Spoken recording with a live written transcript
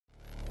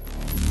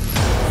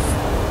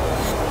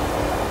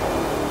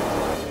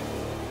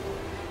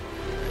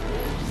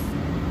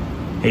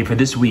Hey, for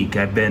this week,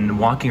 I've been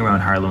walking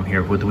around Harlem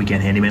here with the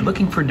Weekend Handyman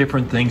looking for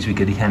different things we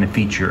could kind of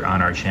feature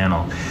on our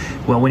channel.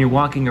 Well, when you're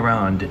walking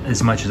around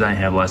as much as I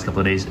have the last couple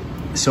of days,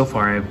 so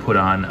far I've put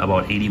on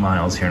about 80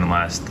 miles here in the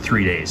last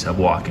 3 days of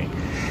walking.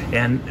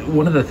 And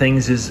one of the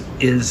things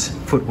is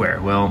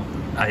footwear. Well,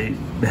 I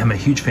am a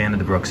huge fan of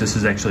the Brooks. This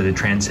is actually the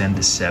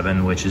Transcend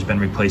 7, which has been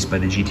replaced by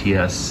the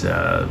GTS,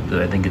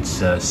 I think it's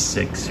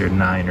 6 or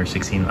 9 or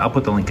 16. I'll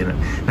put the link in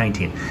it,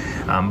 19.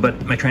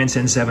 But my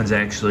Transcend 7s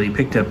actually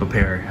picked up a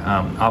pair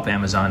off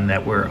Amazon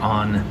that were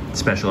on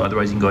special.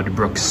 Otherwise, you can go to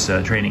Brooks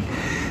training.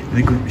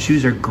 The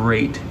shoes are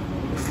great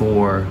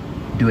for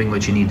doing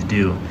what you need to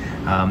do,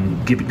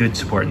 give it good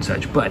support and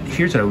such. But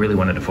here's what I really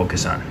wanted to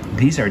focus on.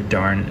 These are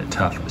darn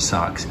tough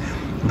socks.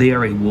 They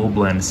are a wool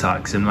blend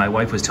socks, and my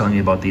wife was telling me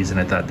about these and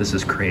I thought, this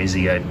is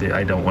crazy,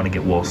 I don't want to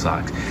get wool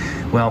socks.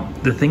 Well,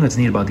 the thing that's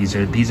neat about these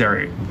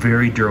are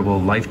very durable,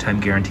 lifetime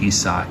guarantee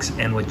socks,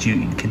 and what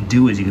you can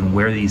do is you can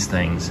wear these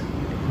things.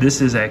 This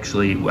is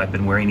actually, I've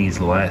been wearing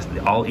these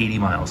all 80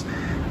 miles.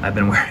 I've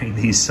been wearing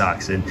these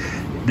socks, and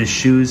the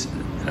shoes,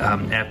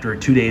 after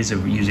 2 days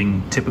of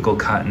using typical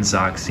cotton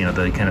socks, you know,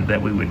 the kind of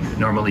that we would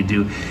normally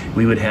do,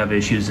 we would have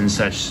issues and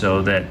such,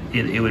 so that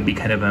it would be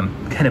kind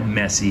of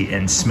messy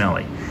and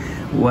smelly.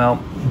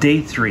 Well, day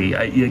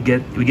 3,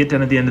 we get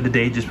done at the end of the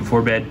day, just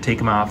before bed, take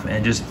them off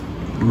and just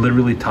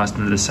literally toss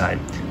them to the side.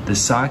 The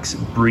socks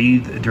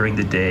breathe during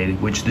the day,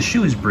 which the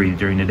shoes breathe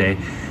during the day.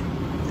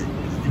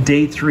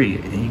 Day 3,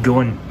 you go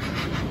in,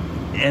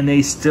 and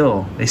they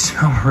smell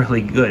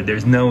really good.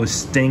 There's no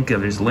stink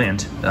of this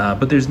lint,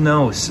 but there's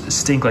no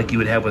stink like you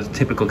would have with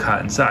typical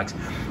cotton socks.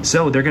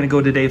 So they're gonna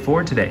go to day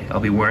 4 today. I'll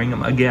be wearing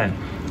them again.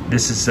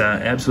 This is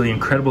absolutely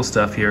incredible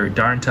stuff here,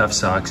 darn tough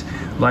socks,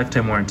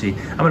 lifetime warranty.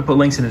 I'm gonna put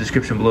links in the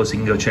description below so you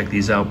can go check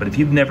these out, but if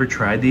you've never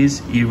tried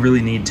these, you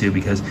really need to,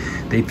 because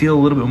they feel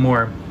a little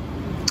more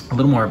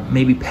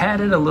maybe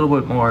padded, a little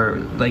bit more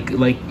like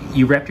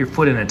you wrap your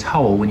foot in a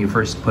towel when you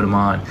first put them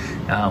on,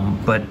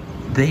 but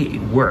they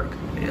work.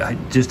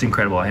 Just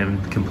incredible. I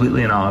am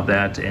completely in awe of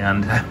that,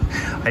 and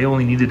I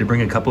only needed to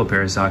bring a couple of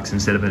pairs of socks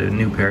instead of a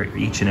new pair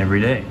each and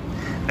every day.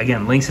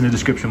 Again, links in the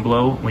description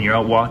below. When you're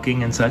out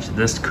walking and such,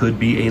 this could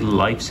be a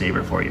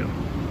lifesaver for you.